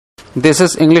This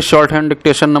is English shorthand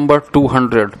dictation number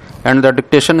 200 and the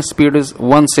dictation speed is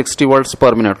 160 words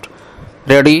per minute.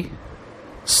 Ready?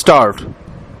 Start.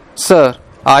 Sir,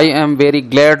 I am very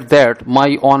glad that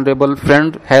my honorable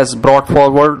friend has brought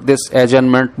forward this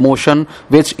adjournment motion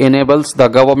which enables the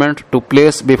government to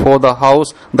place before the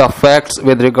House the facts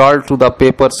with regard to the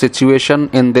paper situation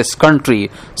in this country.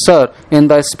 Sir, in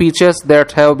the speeches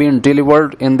that have been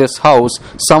delivered in this House,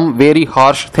 some very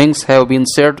harsh things have been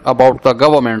said about the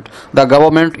government. The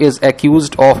government is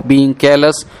accused of being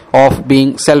careless, of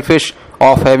being selfish,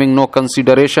 of having no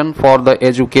consideration for the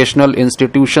educational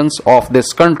institutions of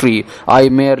this country. I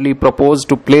merely propose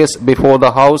to place before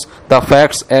the House the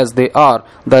facts as they are,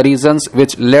 the reasons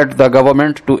which led the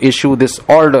government to issue this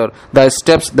order, the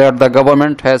steps that the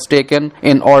government has taken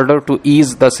in order to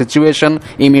ease the situation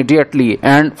immediately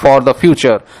and for the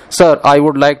future. Sir, I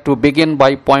would like to begin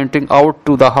by pointing out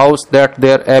to the House that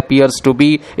there appears to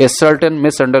be a certain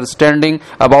misunderstanding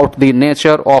about the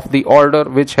nature of the order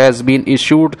which has been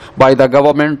issued by the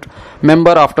government.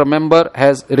 Member after member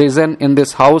has risen in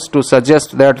this House to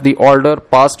suggest that the order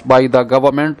passed by the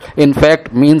government in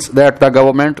fact means that the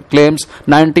government claims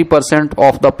 90%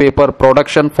 of the paper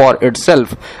production for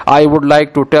itself. I would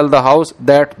like to tell the House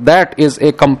that that is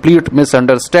a complete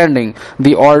misunderstanding.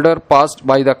 The order passed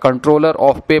by the controller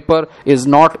of paper is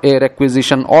not a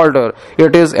requisition order.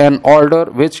 It is an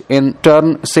order which in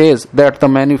turn says that the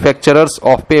manufacturers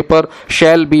of paper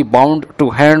shall be bound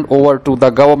to hand over to the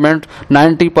government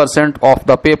 90% of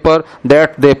the paper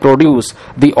that they produce.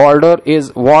 The order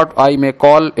is what I may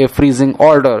call a freezing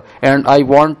order, and I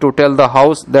want to tell the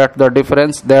House that the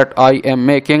difference that I am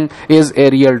making is a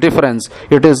real difference.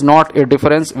 It is not a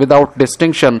difference without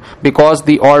distinction, because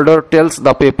the order tells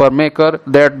the paper maker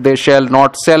that they shall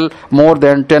not sell more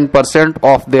than 10%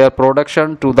 of their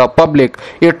production to the public.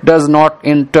 It does not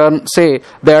in turn say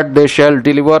that they shall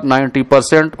deliver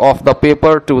 90% of the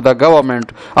paper to the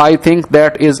government. I think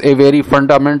that is a very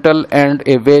fundamental and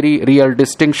a very real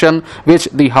distinction which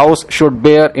the House should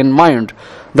bear in mind.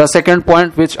 The second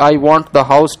point which I want the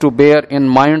House to bear in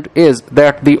mind is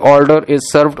that the order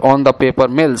is served on the paper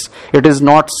mills. It is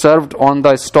not served on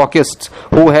the stockists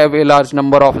who have a large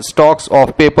number of stocks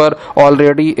of paper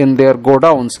already in their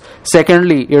godowns.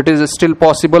 Secondly, it is still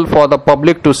possible for the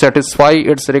public to satisfy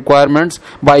its requirements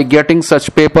by getting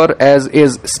such paper as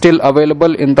is still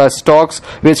available in the stocks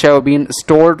which have been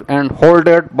stored and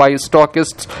hoarded by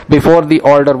stockists before the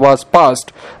order was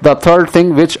passed. The third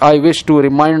thing which I wish to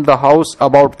remind the House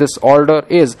about this order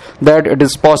is that it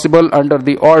is possible under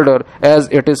the order as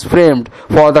it is framed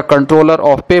for the controller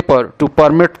of paper to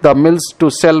permit the mills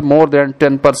to sell more than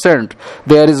 10%.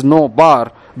 There is no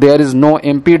bar, there is no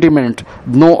impediment,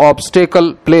 no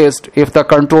obstacle placed if the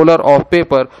controller of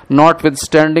paper,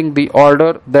 notwithstanding the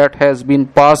order that has been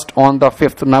passed on the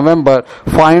 5th November,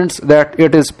 finds that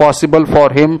it is possible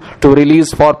for him to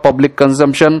release for public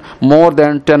consumption more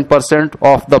than 10%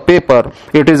 of the paper.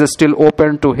 It is still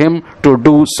open to him to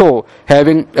do so.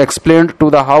 Having explained to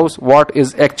the House what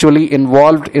is actually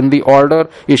involved in the order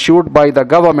issued by the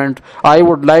government, I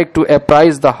would like to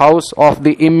apprise the House of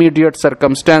the immediate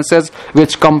circumstances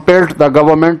which compelled the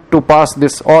government to pass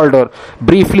this order.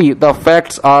 Briefly, the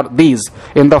facts are these.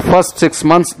 In the first 6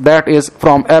 months, that is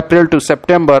from April to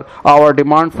September, our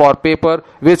demand for paper,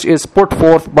 which is put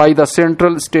forth by the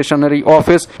Central Stationery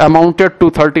Office, amounted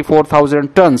to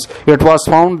 34,000 tons. It was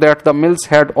found that the mills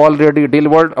had already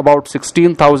delivered about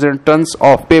 16,000 tons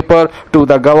of paper to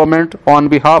the government on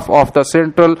behalf of the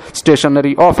Central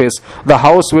Stationery Office. The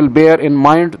House will bear in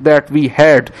mind that we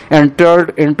had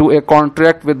entered into a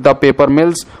contract with the paper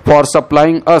mills for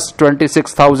supplying us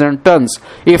 26,000 tons.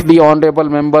 If the honorable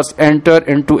members enter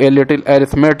into a little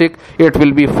arithmetic, it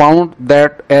will be found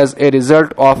that as a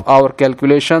result of our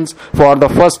calculations for the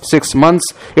first 6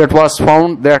 months, it was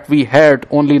found that we had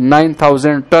only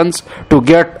 9,000 tons to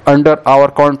get under our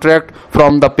contract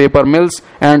from the paper mills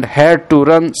and had to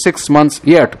run 6 months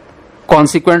yet.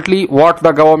 Consequently, what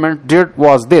the government did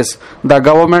was this. The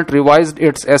government revised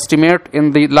its estimate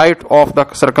in the light of the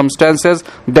circumstances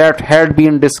that had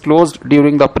been disclosed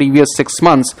during the previous 6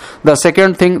 months. The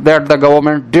second thing that the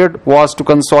government did was to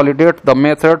consolidate the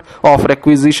method of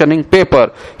requisitioning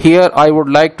paper. Here I would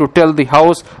like to tell the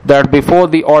House that before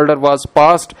the order was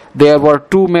passed, there were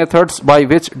two methods by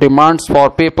which demands for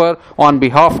paper on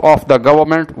behalf of the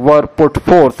government were put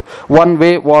forth. One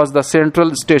way was the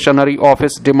Central Stationery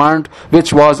Office demand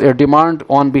which was a demand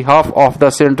on behalf of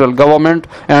the central government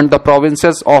and the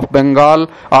provinces of Bengal,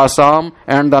 Assam,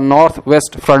 and the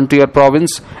Northwest Frontier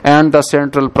Province and the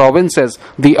central provinces.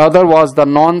 The other was the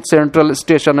non-central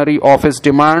stationery office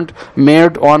demand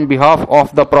made on behalf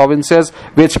of the provinces,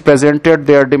 which presented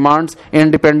their demands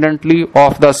independently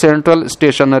of the central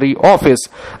stationery office.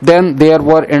 Then there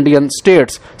were Indian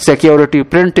states, security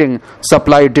printing,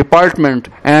 supply department,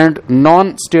 and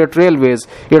non-state railways.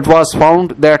 It was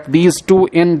found that these two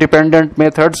independent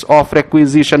methods of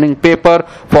requisitioning paper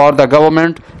for the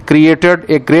government created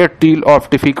a great deal of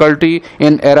difficulty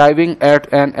in arriving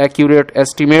at an accurate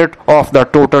estimate of the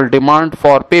total demand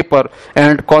for paper,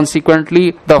 and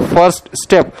consequently the first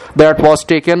step that was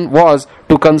taken was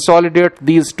to consolidate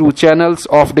these two channels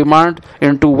of demand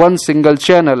into one single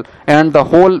channel, and the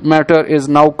whole matter is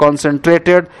now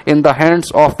concentrated in the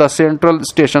hands of the central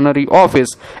stationery office.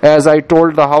 As I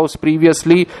told the House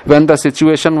previously, when the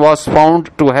situation was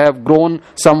found to have grown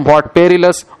somewhat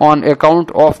perilous on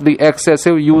account of the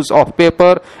excessive use of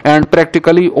paper and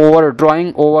practically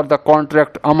overdrawing over the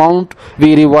contract amount,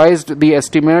 we revised the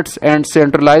estimates and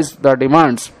centralized the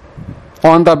demands.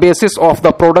 On the basis of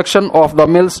the production of the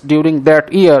mills during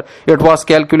that year, it was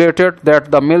calculated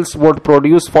that the mills would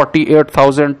produce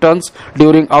 48,000 tons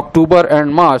during October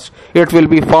and March. It will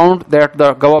be found that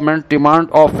the government demand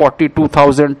of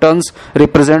 42,000 tons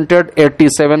represented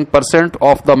 87%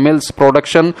 of the mill's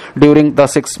production during the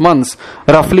 6 months.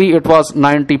 Roughly it was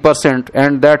 90%,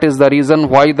 and that is the reason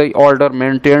why the order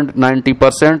maintained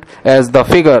 90% as the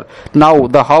figure. Now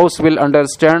the House will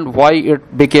understand why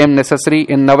it became necessary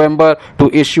in November to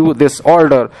issue this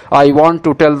order. I want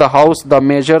to tell the House the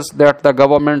measures that the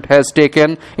government has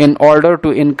taken in order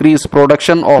to increase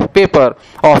production of paper.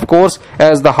 Of course,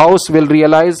 as the House will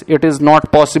realize, it is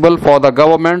not possible for the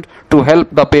government to help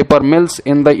the paper mills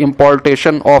in the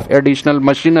importation of additional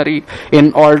machinery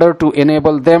in order to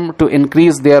enable them to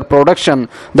increase their production.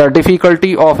 The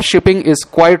difficulty of shipping is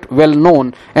quite well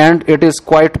known, and it is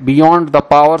quite beyond the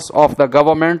powers of the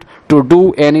government to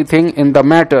do anything in the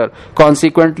matter.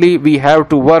 Consequently, we have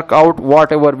to work out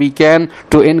whatever we can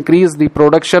to increase the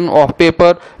production of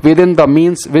paper within the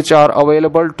means which are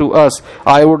available to us.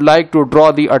 I would like to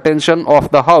draw the attention of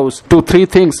the House to three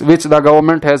things which the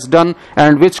government has done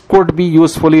and which could be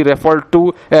usefully referred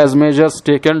to as measures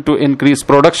taken to increase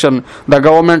production. The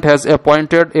government has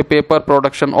appointed a paper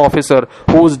production officer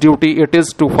whose duty it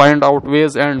is to find out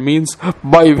ways and means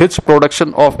by which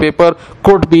production of paper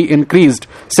could be increased.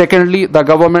 Secondly, the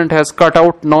government has cut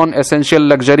out non-essential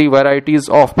luxury varieties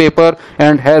of paper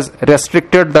and has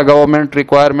restricted the government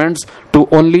requirements to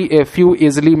only a few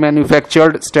easily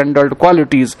manufactured standard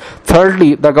qualities.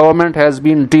 Thirdly, the government has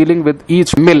been dealing with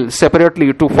each mill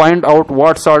separately to find out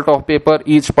what sort of paper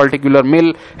each particular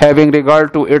mill, having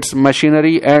regard to its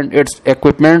machinery and its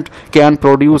equipment, can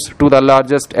produce to the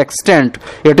largest extent.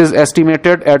 It is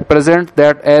estimated at present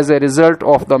that as a result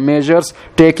of the measures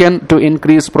taken to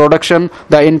increase production,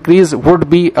 the increase would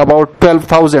be about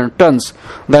 12,000 tons.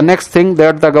 The next thing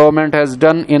that the government has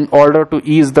done in order to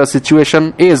ease the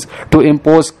situation is to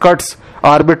impose cuts,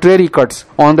 arbitrary cuts,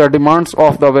 on the demands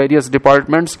of the various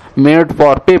departments made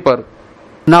for paper.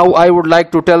 Now I would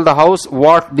like to tell the House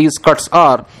what these cuts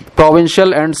are.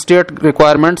 Provincial and state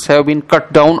requirements have been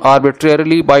cut down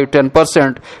arbitrarily by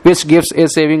 10%, which gives a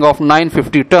saving of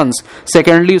 950 tons.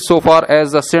 Secondly, so far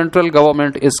as the central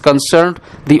government is concerned,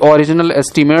 the original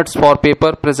estimates for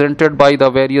paper presented by the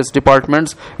various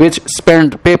departments which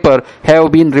spend paper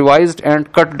have been revised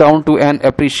and cut down to an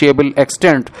appreciable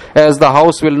extent. As the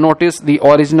House will notice, the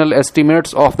original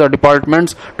estimates of the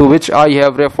departments to which I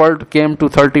have referred came to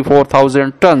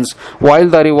 34,000 tons, while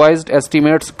the revised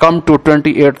estimates come to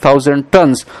 28,000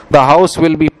 tons. The House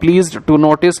will be pleased to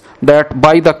notice that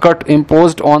by the cut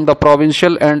imposed on the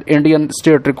provincial and Indian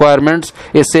state requirements,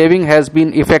 a saving has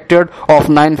been effected of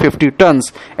 950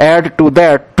 tons. Add to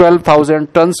that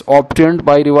 12,000 tons obtained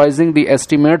by revising the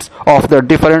estimates of the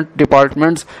different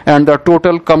departments, and the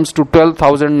total comes to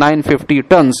 12,950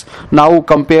 tons. Now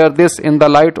compare this in the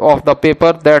light of the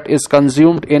paper that is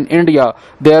consumed in India.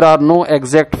 There are no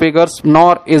exact figures,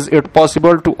 nor is it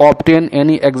possible to obtain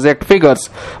any exact figures,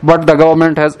 but the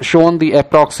government has shown the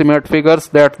approximate figures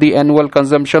that the annual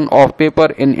consumption of paper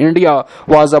in India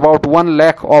was about 1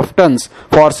 lakh of tons.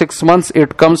 For 6 months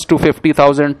it comes to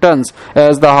 50,000 tons.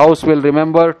 As the House will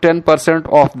remember, 10%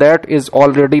 of that is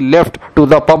already left to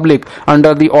the public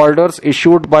under the orders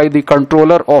issued by the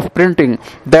controller of printing.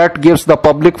 That gives the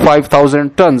public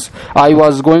 5,000 tons. I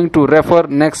was going to refer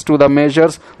next to the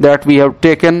measures that we have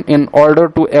taken in order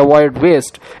to avoid waste.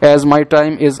 list. As my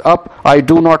time is up, I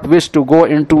do not wish to go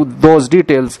into those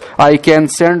details. I can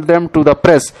send them to the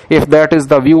press if that is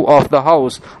the view of the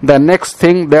House. The next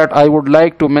thing that I would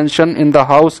like to mention in the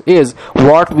House is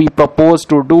what we propose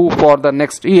to do for the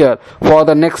next year. For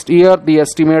the next year, the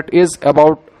estimate is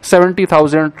about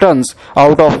 70,000 tons,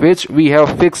 out of which we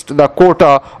have fixed the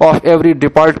quota of every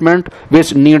department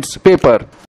which needs paper.